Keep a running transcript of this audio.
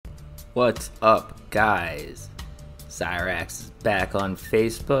What's up, guys? Cyraxx is back on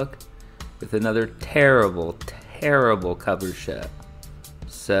Facebook with another terrible cover show.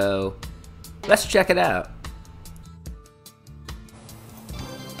 So, let's check it out.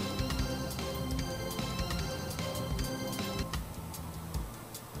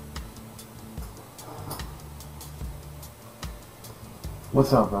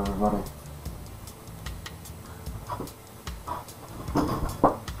 What's up, everybody?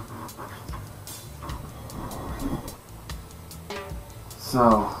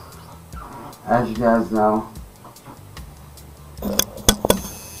 So, as you guys know,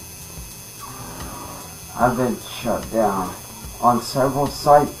 I've been shut down on several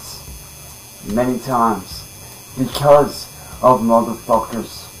sites many times because of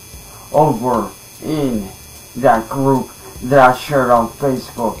motherfuckers over in that group that I shared on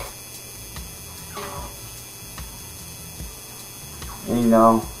Facebook. And you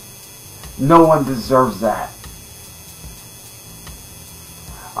know, no one deserves that.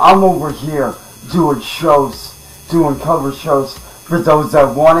 I'm over here doing shows, doing cover shows for those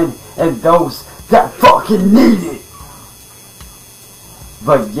that want it and those that fucking need it.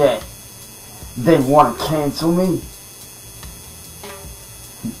 But yet, they want to cancel me.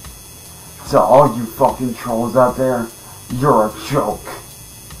 To all you fucking trolls out there, you're a joke.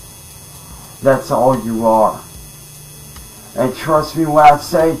 That's all you are. And trust me when I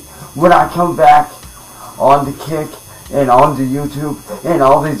say, when I come back on the Kick and on the YouTube and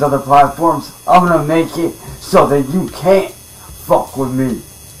all these other platforms, I'm gonna make it so that you can't fuck with me.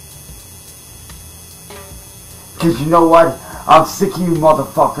 Cause you know what? I'm sick of you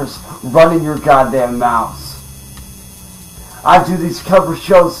motherfuckers running your goddamn mouths. I do these cover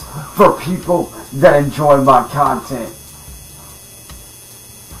shows for people that enjoy my content.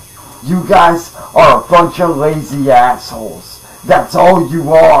 You guys are a bunch of lazy assholes. That's all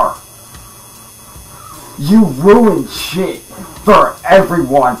you are. You ruin shit for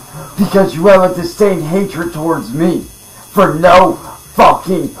everyone because you have a disdain hatred towards me for no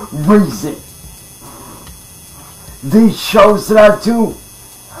fucking reason. These shows that I do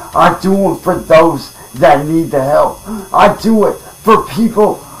them for those that need the help. I do it for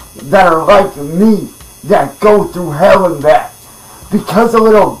people that are like me, that go through hell and back. Because of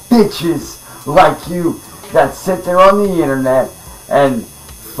little bitches like you that sit there on the internet and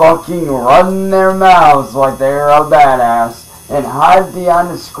fucking run their mouths like they're a badass and hide behind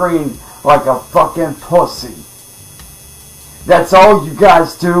the screen like a fucking pussy. That's all you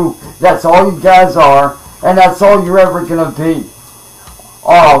guys do, that's all you guys are, and that's all you're ever gonna be.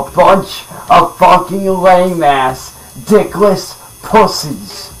 Are a bunch of fucking lame ass, dickless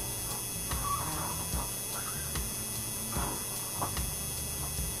pussies.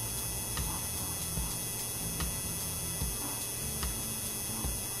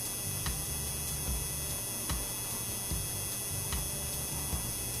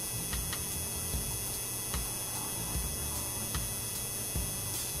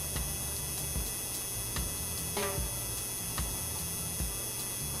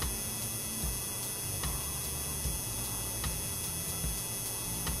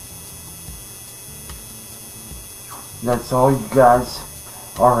 That's all you guys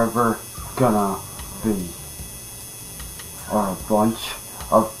are ever gonna be. Are a bunch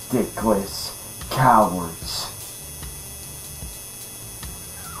of dickless cowards.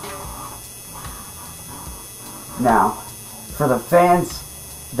 Now, for the fans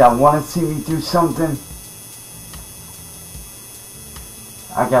that want to see me do something,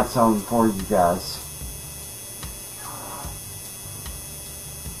 I got something for you guys.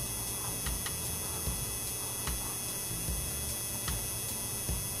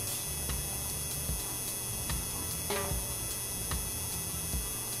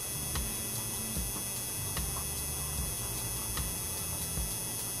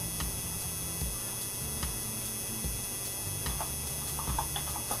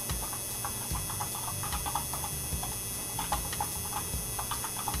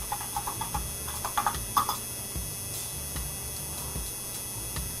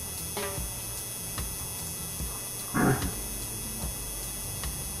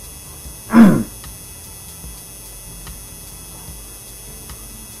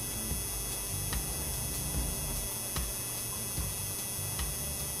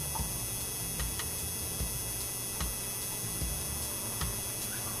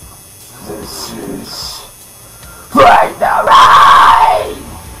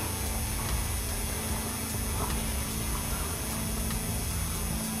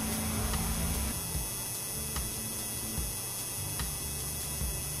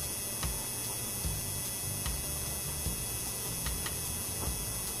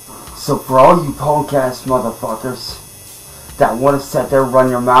 So for all you punk ass motherfuckers that want to sit there and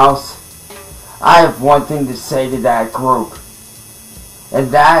run your mouths, I have one thing to say to that group. And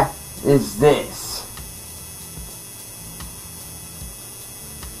that is this.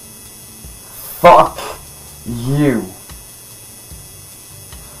 Fuck you.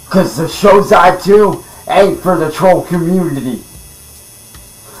 Cause the shows I do ain't for the troll community.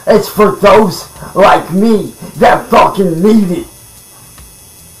 It's for those like me that fucking need it.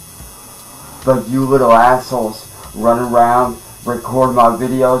 But you little assholes run around, record my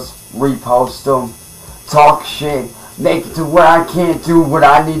videos, repost them, talk shit, make it to where I can't do what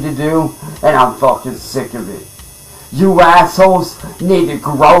I need to do, and I'm fucking sick of it. You assholes need to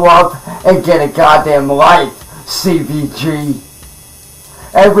grow up and get a goddamn life, CVG.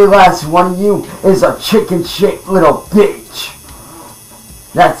 Every last one of you is a chicken shit little bitch.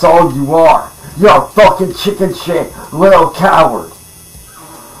 That's all you are. You're a fucking chicken shit little coward.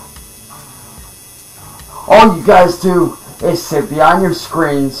 All you guys do is sit behind your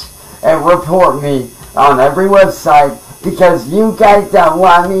screens and report me on every website because you guys don't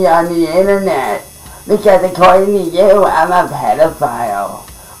want me on the internet. Because according to you, I'm a pedophile.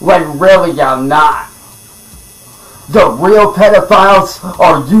 When really I'm not. The real pedophiles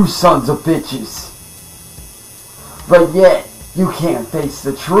are you sons of bitches. But yet, you can't face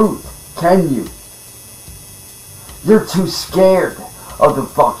the truth, can you? You're too scared of the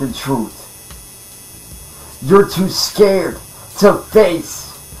fucking truth. You're too scared to face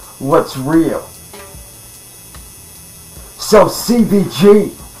what's real. So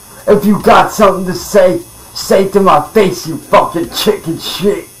CBG, if you got something to say, say it to my face, you fucking chicken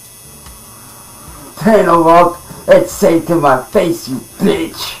shit. Panel up and say it to my face, you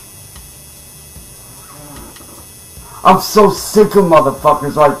bitch. I'm so sick of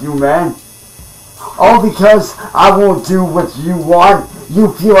motherfuckers like you, man. All because I won't do what you want,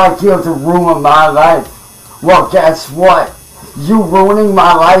 you feel like you have to ruin my life. Well, guess what? You ruining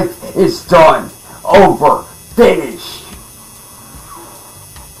my life is done. Over. Finished.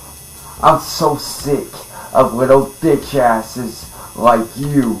 I'm so sick of little bitch asses like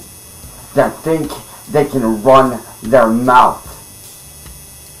you that think they can run their mouth.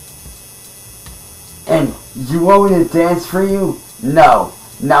 And you want me to dance for you? No,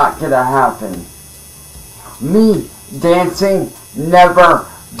 not gonna happen. Me dancing, never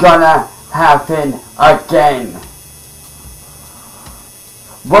gonna happen again.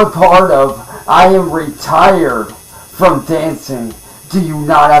 What part of I am retired from dancing do you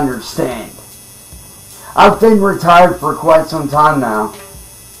not understand? I've been retired for quite some time now,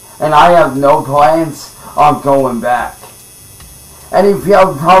 and I have no plans on going back. And if you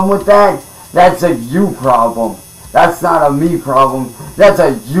have a problem with that, that's a you problem. That's not a me problem. That's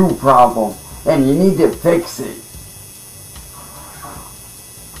a you problem. And you need to fix it.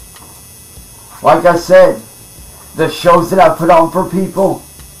 Like I said, the shows that I put on for people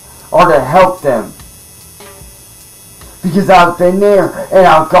are to help them. Because I've been there and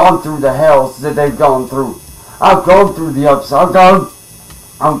I've gone through the hells that they've gone through. I've gone through the ups. I've gone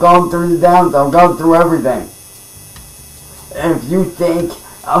through the downs. I've gone through everything. And if you think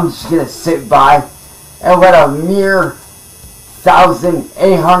I'm just going to sit by and let a mere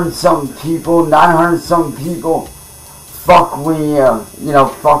 1,800 something people, 900 something people fuck me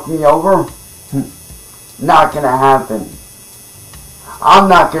over, not going to happen. I'm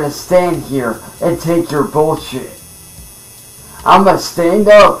not going to stand here and take your bullshit. I'm going to stand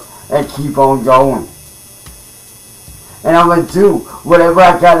up and keep on going. And I'm going to do whatever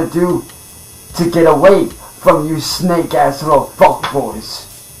I got to do to get away from you snake ass little fuckboys.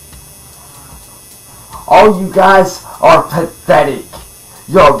 All you guys are pathetic.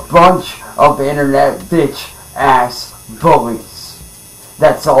 You're a bunch of internet bitch ass bullies.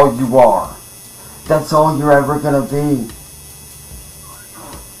 That's all you are. That's all you're ever gonna be.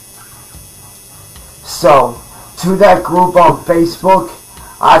 So, to that group on Facebook,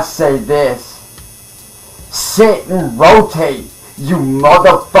 I say this. Sit and rotate, you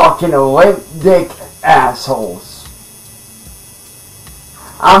motherfucking limp dick assholes.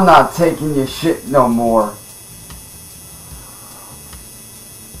 I'm not taking your shit no more.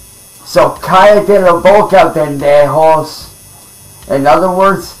 So cállate la boca, pendejos. In other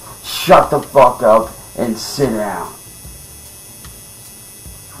words, shut the fuck up and sit down.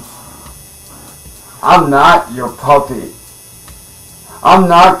 I'm not your puppet. I'm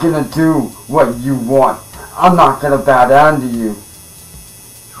not gonna do what you want. I'm not gonna bow down to you.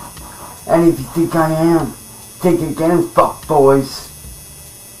 And if you think I am, think again, fuck boys.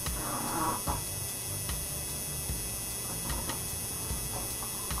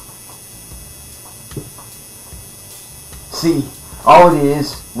 See, all it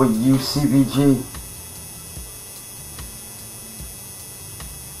is with you, CBG.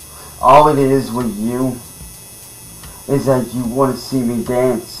 All it is with you is that you want to see me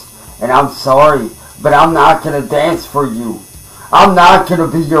dance. And I'm sorry, but I'm not going to dance for you. I'm not going to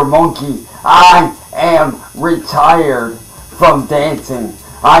be your monkey. I am retired from dancing.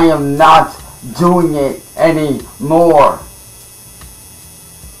 I am not doing it anymore.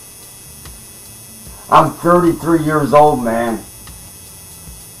 I'm 33 years old, man.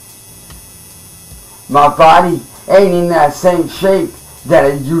 My body ain't in that same shape that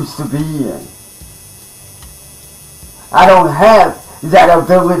it used to be in. I don't have that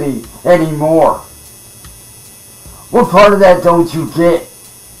ability anymore. What part of that don't you get?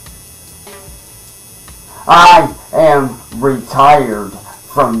 I am retired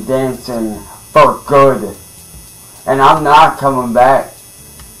from dancing for good. And I'm not coming back.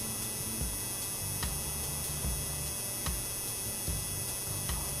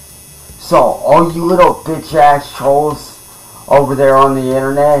 So, all you little bitch ass trolls over there on the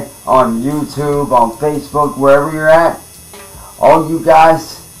internet, on YouTube, on Facebook, wherever you're at, all you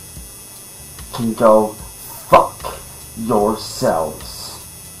guys can go fuck yourselves.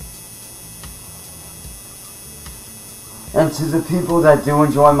 And to the people that do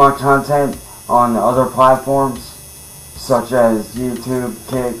enjoy my content on other platforms, such as YouTube,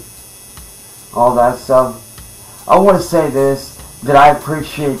 Kick, all that stuff, I want to say this, that I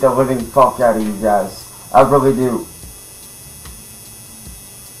appreciate the living fuck out of you guys. I really do.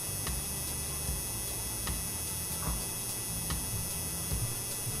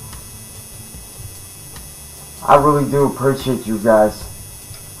 I really do appreciate you guys.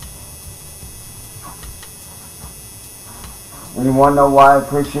 And you wanna know why I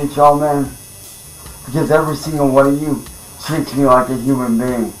appreciate y'all, man? Because every single one of you treats me like a human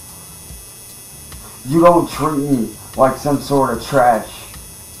being. You don't treat me like some sort of trash.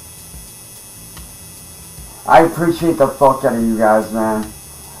 I appreciate the fuck out of you guys, man.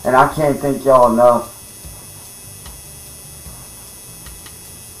 And I can't thank y'all enough.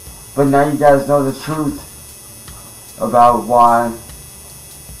 But now you guys know the truth about why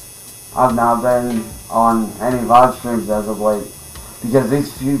I've not been on any live streams as of late. Because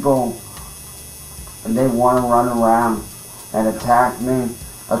these people, they want to run around and attack me,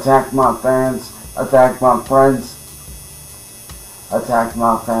 attack my fans, attack my friends, attack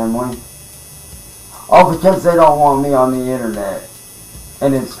my family. All because they don't want me on the internet.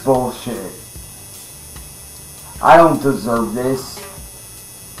 And it's bullshit. I don't deserve this.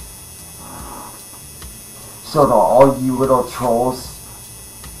 So to all you little trolls,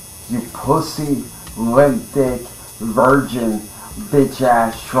 you pussy, limp dick, virgin, bitch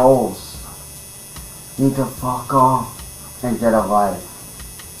ass trolls, need to fuck off and get a life.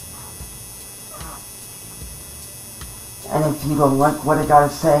 And if you don't like what I gotta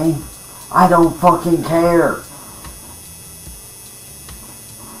say, I don't fucking care.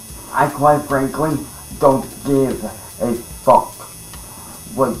 I quite frankly don't give a fuck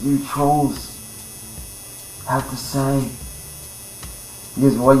what you trolls have to say.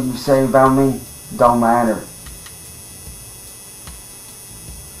 Because what you say about me don't matter.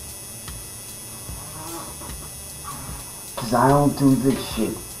 Because I don't do this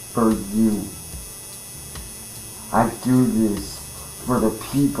shit for you. I do this for the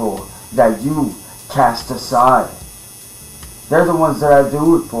people that you cast aside. They're the ones that I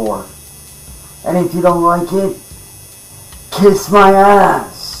do it for. And if you don't like it, kiss my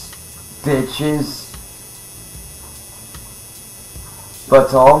ass, bitches. But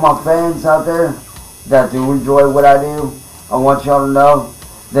to all my fans out there that do enjoy what I do, I want y'all to know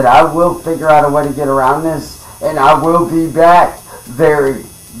that I will figure out a way to get around this, and I will be back very,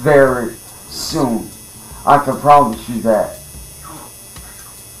 very soon. I can promise you that.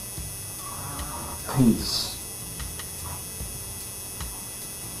 Peace.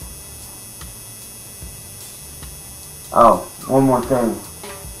 Oh, one more thing.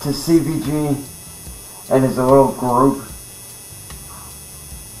 To CBG and his little group,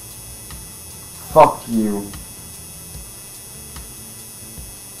 fuck you.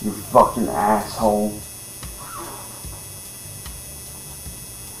 You fucking asshole.